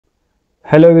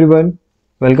Hello everyone,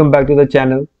 welcome back to the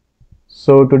channel.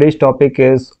 So today's topic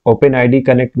is OpenID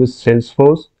Connect with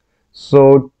Salesforce.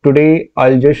 So today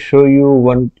I'll just show you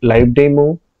one live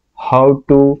demo how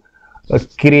to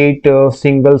create a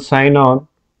single sign-on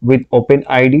with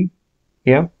OpenID.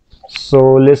 Yeah.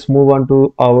 So let's move on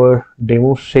to our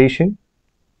demo session.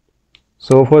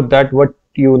 So for that, what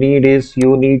you need is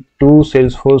you need two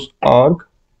Salesforce org.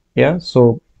 Yeah.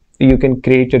 So you can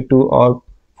create a two org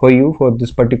for you for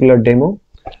this particular demo.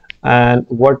 And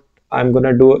what I'm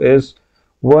gonna do is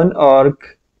one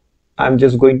org I'm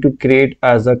just going to create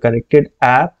as a connected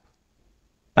app,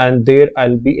 and there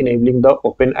I'll be enabling the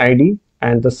OpenID.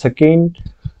 And the second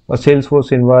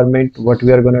Salesforce environment, what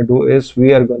we are gonna do is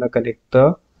we are gonna connect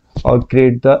the or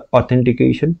create the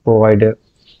authentication provider.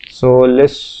 So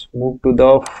let's move to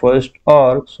the first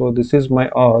org. So this is my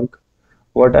org.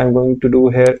 What I'm going to do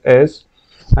here is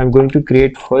I'm going to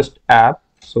create first app.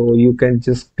 So you can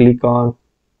just click on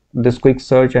this quick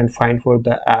search and find for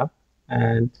the app,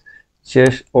 and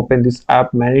just open this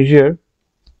app manager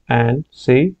and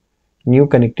say new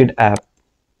connected app.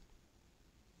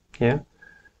 Yeah,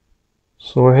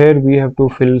 so here we have to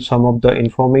fill some of the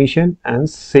information and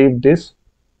save this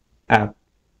app.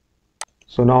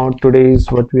 So now today's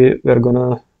what we're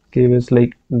gonna give is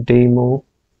like demo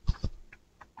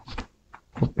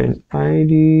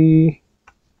OpenID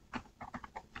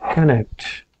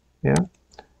connect. Yeah,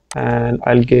 and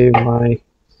I'll give my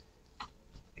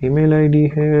email ID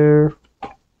here.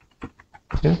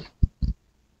 Yeah,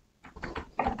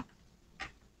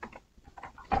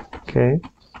 okay.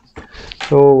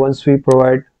 So once we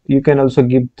provide, you can also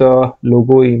give the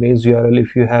logo image URL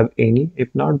if you have any.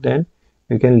 If not, then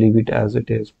you can leave it as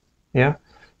it is. Yeah.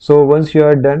 So once you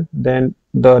are done, then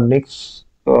the next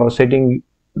setting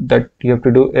that you have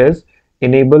to do is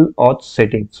enable auth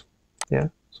settings. Yeah.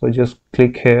 So just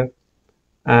click here,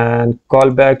 and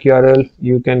callback URL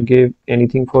you can give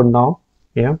anything for now.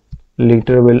 Yeah.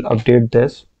 Later we'll update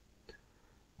this.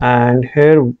 And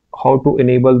here how to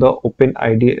enable the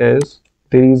OpenID is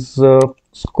there is a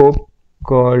scope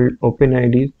called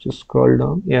OpenID. Just scroll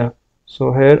down. Yeah,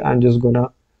 so here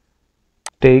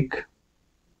take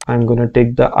I'm gonna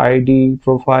take the ID,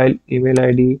 profile, email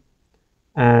ID,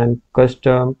 and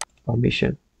custom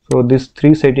permission. So this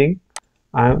three setting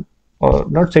I'm or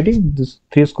not setting, this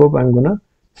three scope I'm gonna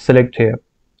select here.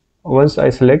 Once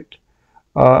I select,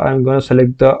 I'm gonna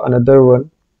select the another one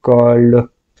called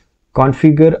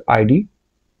configure ID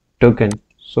token.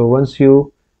 So once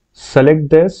you select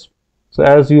this, so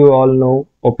as you all know,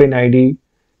 OpenID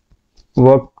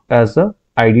work as a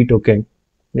ID token.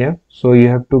 Yeah, so you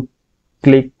have to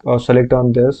click or select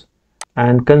on this,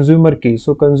 and consumer key.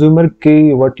 So consumer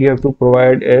key, what you have to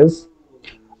provide is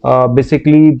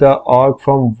basically the org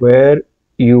from where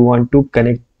you want to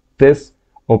connect this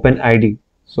OpenID.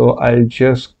 So I'll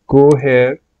just go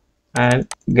here and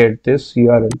get this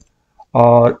URL.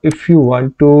 Or if you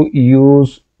want to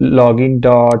use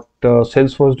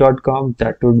login.salesforce.com,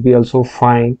 that would be also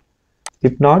fine.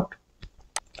 If not,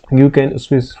 you can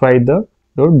specify the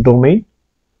your domain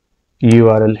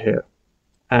URL here,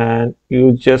 and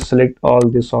you just select all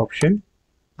this option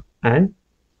and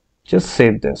just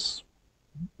save this.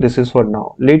 This is for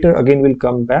now. Later again we'll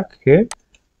come back here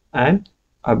and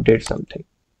update something.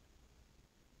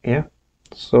 Yeah,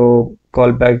 so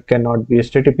callback cannot be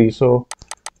HTTP. So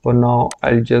for now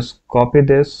I'll just copy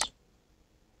this.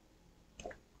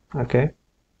 Okay,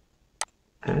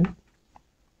 and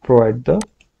provide the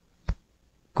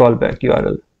callback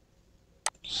URL.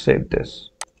 Save this.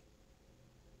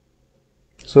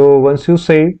 So once you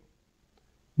save,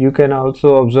 you can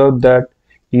also observe that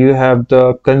you have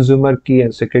the consumer key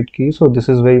and secret key. So this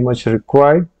is very much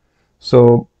required.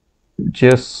 So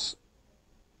just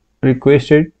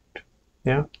request it.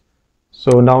 Yeah.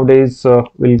 So nowadays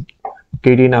we'll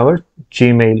get in our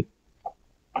Gmail.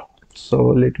 So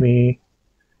let me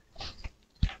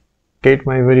get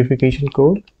my verification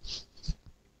code.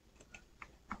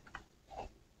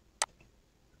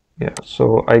 Yeah,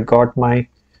 so I got my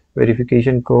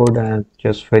verification code and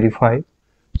just verify.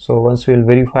 So once we'll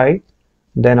verify,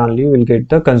 then only we'll get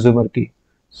the consumer key.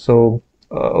 So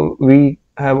we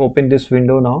have opened this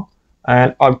window now,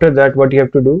 and after that what you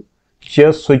have to do,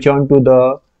 just switch on to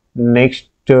the next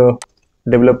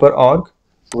developer org,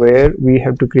 where we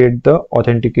have to create the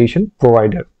authentication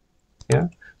provider. Yeah,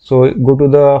 so go to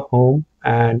the home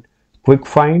and quick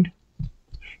find,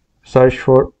 search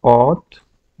for auth.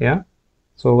 Yeah,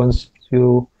 so once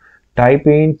you type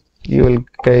in, you will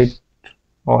get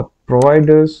auth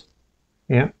providers.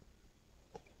 Yeah,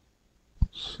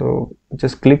 so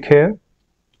just click here,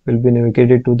 will be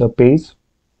navigated to the page.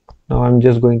 Now I'm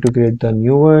just going to create the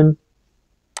new one.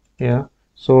 Yeah,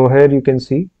 so here you can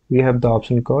see we have the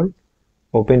option called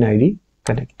OpenID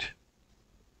connect.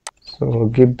 So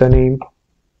give the name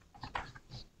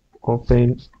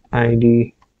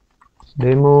OpenID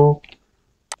demo.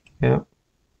 Yeah,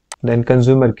 then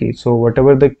consumer key. So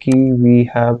whatever the key we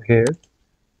have here,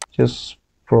 just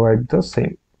provide the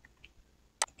same.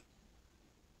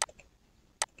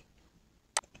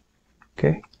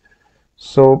 Okay,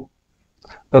 so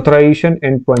authorization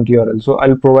endpoint URL. So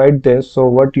I'll provide this. So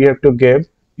what you have to give,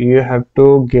 you have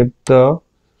to give the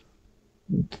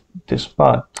this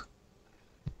path.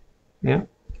 Yeah,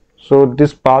 so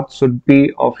this path should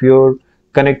be of your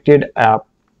connected app.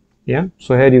 Yeah,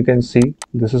 so here you can see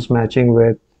this is matching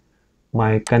with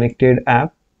my connected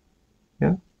app.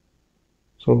 Yeah,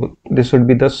 so this should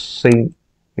be the same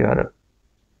URL.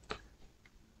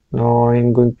 Now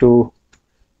I'm going to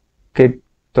get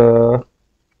the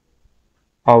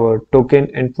our token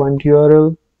endpoint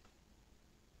URL.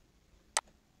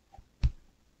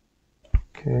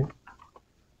 Okay,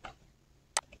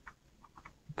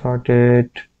 got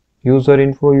it. User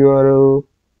info URL.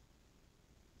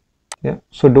 Yeah,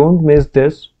 so don't miss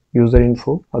this user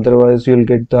info, otherwise you'll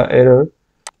get the error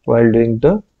while doing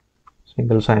the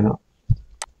single sign up.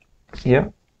 Yeah,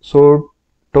 so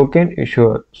token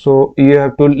issuer, so you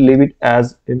have to leave it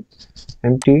as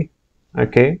empty.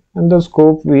 Okay, and the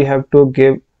scope we have to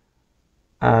give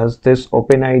as this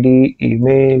OpenID,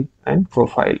 email and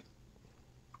profile.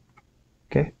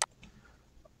 Okay,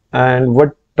 and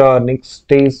what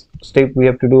next step we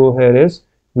have to do here is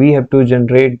we have to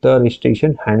generate the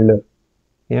registration handler.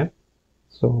 Yeah,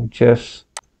 so just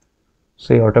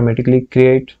say automatically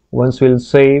create. Once we'll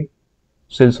save,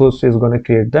 Salesforce is going to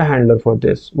create the handler for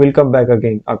this. We'll come back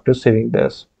again after saving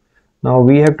this. Now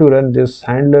we have to run this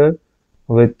handler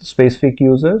with specific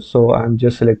user. So I'm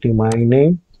just selecting my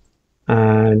name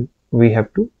and we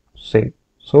have to save.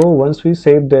 So once we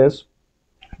save this,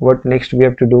 what next we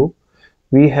have to do?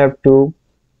 We have to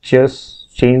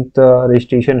just change the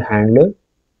registration handler.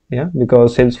 Yeah,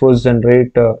 because Salesforce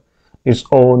generate its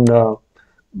own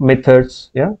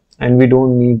methods. Yeah, and we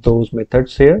don't need those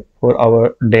methods here for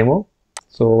our demo.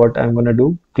 So what I'm gonna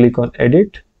do, click on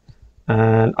edit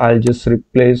and I'll just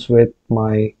replace with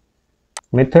my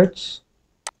methods.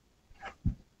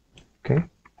 Okay,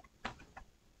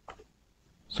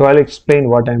 so I'll explain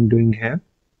what I'm doing here.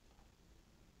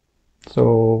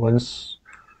 So once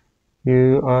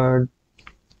you are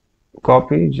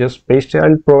copy, just paste it.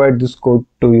 I'll provide this code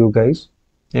to you guys.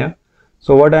 Yeah,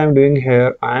 so what I'm doing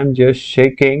here, I'm just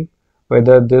checking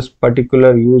whether this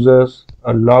particular users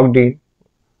are logged in.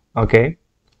 Okay,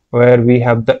 where we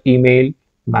have the email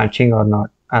matching or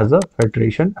not as a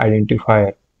federation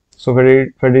identifier. So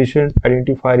federation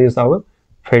identifier is our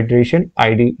federation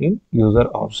ID in user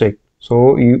object.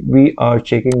 So we are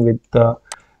checking with the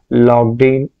logged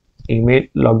in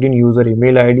user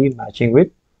email ID matching with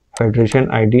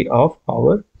federation ID of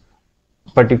our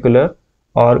particular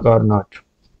org or not.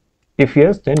 If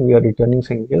yes, then we are returning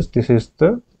saying yes, this is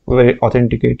the very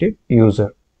authenticated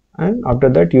user, and after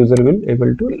that user will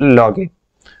able to log in.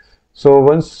 So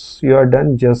once you are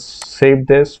done, just save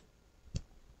this.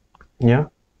 Yeah,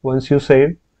 once you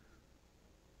save,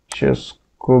 just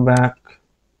go back.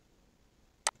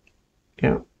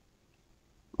 Yeah,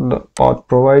 the auth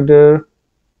provider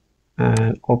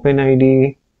and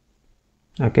OpenID.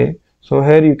 Okay, so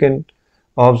here you can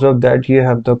observe that you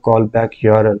have the callback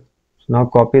URL. So now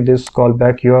copy this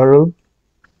callback URL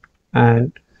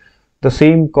and the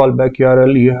same callback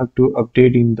URL you have to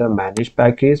update in the manage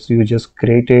package you just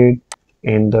created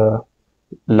in the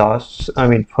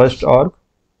first org.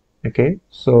 Okay,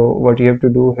 so what you have to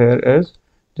do here is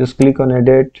just click on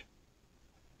edit.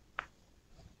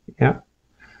 Yeah,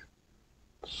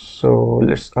 so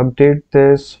let's update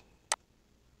this.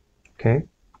 Okay,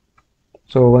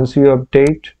 so once you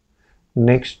update,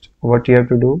 next what you have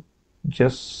to do,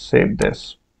 just save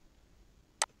this.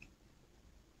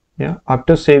 Yeah,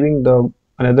 after saving, the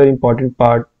another important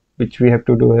part which we have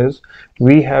to do is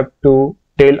we have to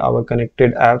tell our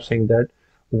connected app saying that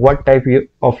what type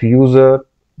of user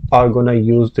are gonna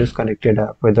use this connected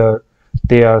app, whether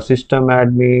they are system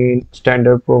admin,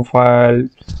 standard profile,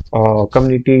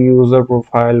 community user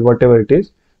profile, whatever it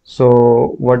is.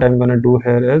 So what I'm gonna do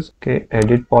here is, okay,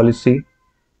 edit policy.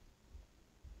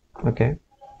 Okay,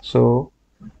 so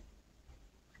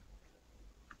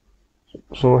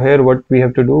here what we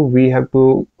have to do, we have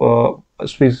to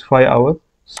specify our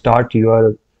start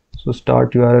URL. So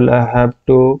start URL, I have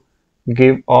to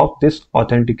give off this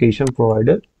authentication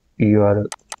provider URL.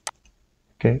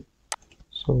 Okay,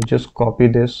 so just copy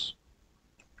this.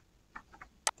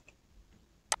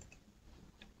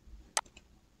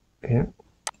 Yeah,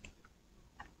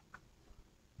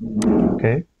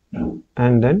 Okay,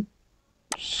 and then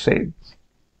save.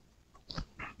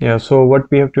 Yeah, so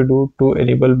what we have to do to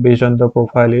enable based on the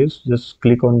profile is just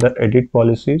click on the edit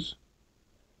policies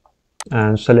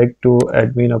and select to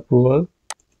admin approval.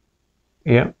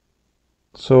 Yeah,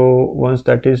 so once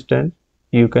that is done,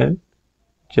 you can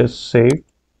just save.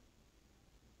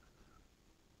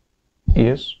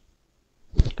 Yes,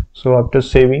 so after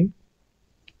saving,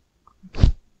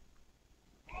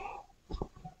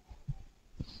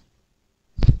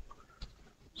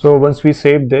 so once we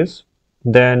save this,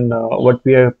 then what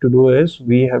we have to do is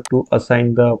we have to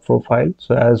assign the profile.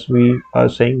 So as we are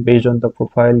saying, based on the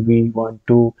profile, we want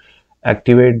to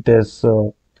activate this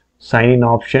sign in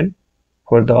option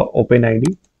for the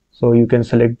OpenID. So you can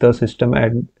select the system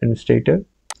administrator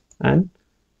and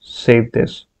save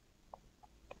this.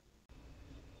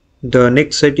 The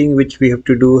next setting which we have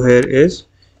to do here is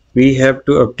we have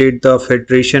to update the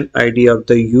federation ID of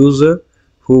the user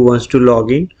who wants to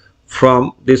log in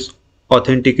from this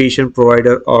authentication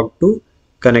provider or to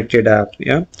connected app.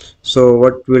 Yeah, so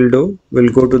what we'll do,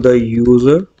 we'll go to the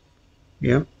user,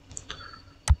 yeah,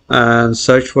 and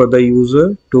search for the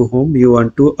user to whom you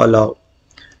want to allow.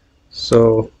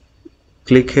 So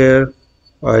click here.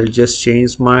 I'll just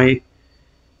change my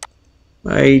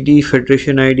ID,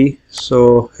 federation ID.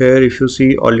 So here if you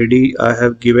see, already I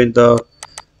have given the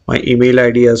my email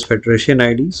ID as federation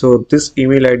ID. So this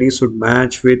email ID should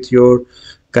match with your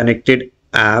connected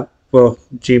app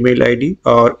Gmail ID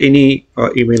or any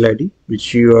email ID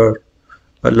which you are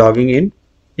logging in.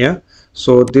 Yeah,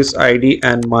 so this ID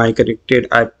and my connected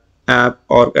app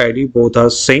or ID both are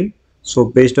same. So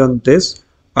based on this,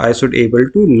 I should able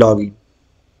to log in.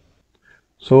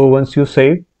 So once you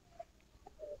save,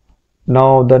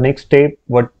 now the next step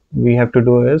what we have to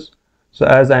do is, so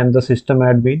as I am the system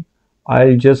admin,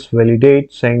 I'll just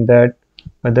validate saying that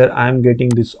whether I'm getting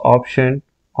this option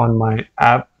on my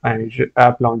app manager,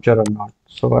 app launcher or not.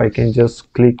 So I can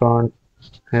just click on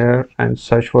here and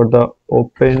search for the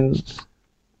open.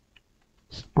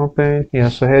 Yeah,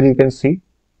 so here you can see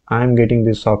I'm getting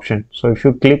this option. So if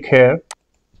you click here,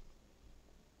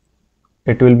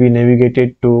 it will be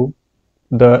navigated to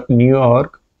the new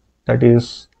org, that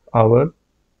is our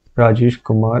Rajesh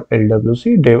Kumar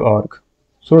LWC dev org.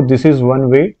 So this is one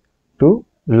way to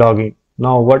log in.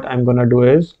 Now what I'm gonna do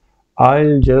is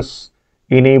I'll just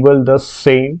enable the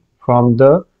same from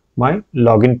the my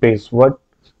login page. What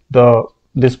the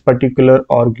this particular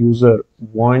org user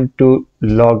want to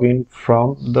log in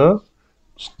from the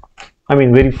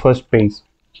very first page.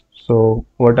 So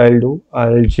what I'll do,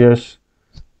 I'll just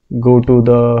go to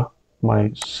the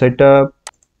my setup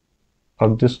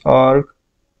of this org,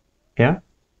 yeah,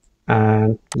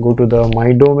 and go to the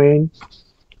my domain.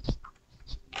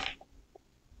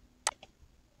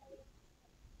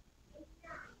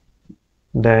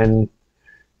 Then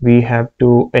we have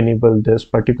to enable this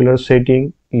particular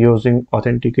setting using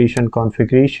authentication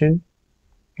configuration,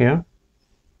 yeah,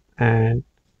 and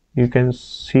you can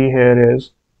see here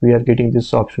is we are getting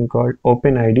this option called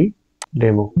OpenID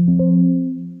demo.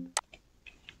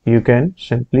 You can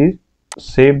simply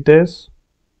save this,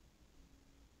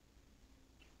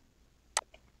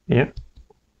 yeah.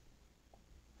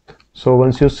 So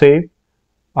once you save,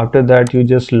 after that you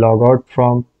just log out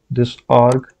from this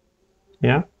org,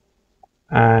 yeah,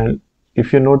 and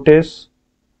if you notice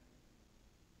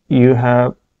you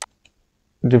have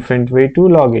different way to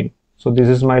log in. So this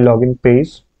is my login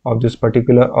page of this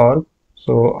particular org.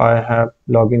 So I have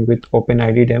login with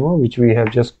OpenID demo, which we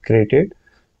have just created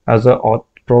as a auth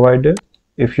provider.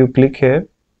 If you click here,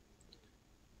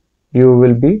 you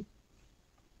will be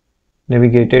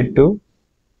navigated to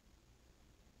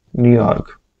New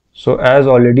York. So as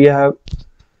already I have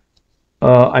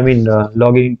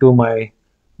log into my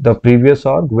the previous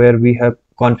org where we have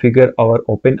configured our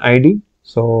OpenID.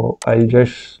 So I'll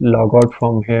just log out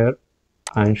from here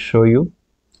and show you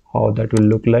how that will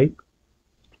look like.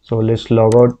 So let's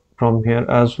log out from here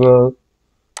as well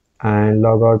and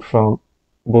log out from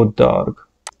both the org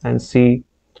and see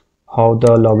how the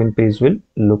login page will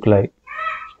look like.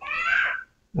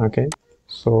 Okay,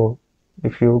 so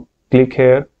if you click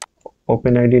here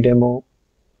OpenID demo,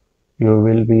 you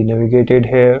will be navigated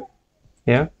here,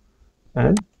 yeah,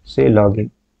 and say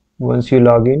login. Once you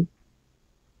log in,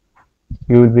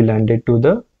 you will be landed to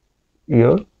the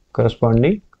your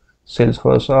corresponding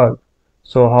Salesforce org.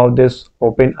 So how this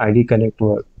OpenID Connect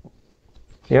work?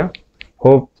 Yeah,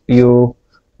 hope you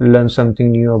learn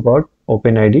something new about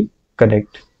OpenID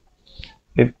Connect.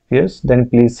 If yes, then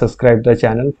please subscribe the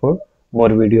channel for more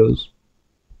videos.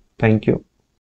 Thank you.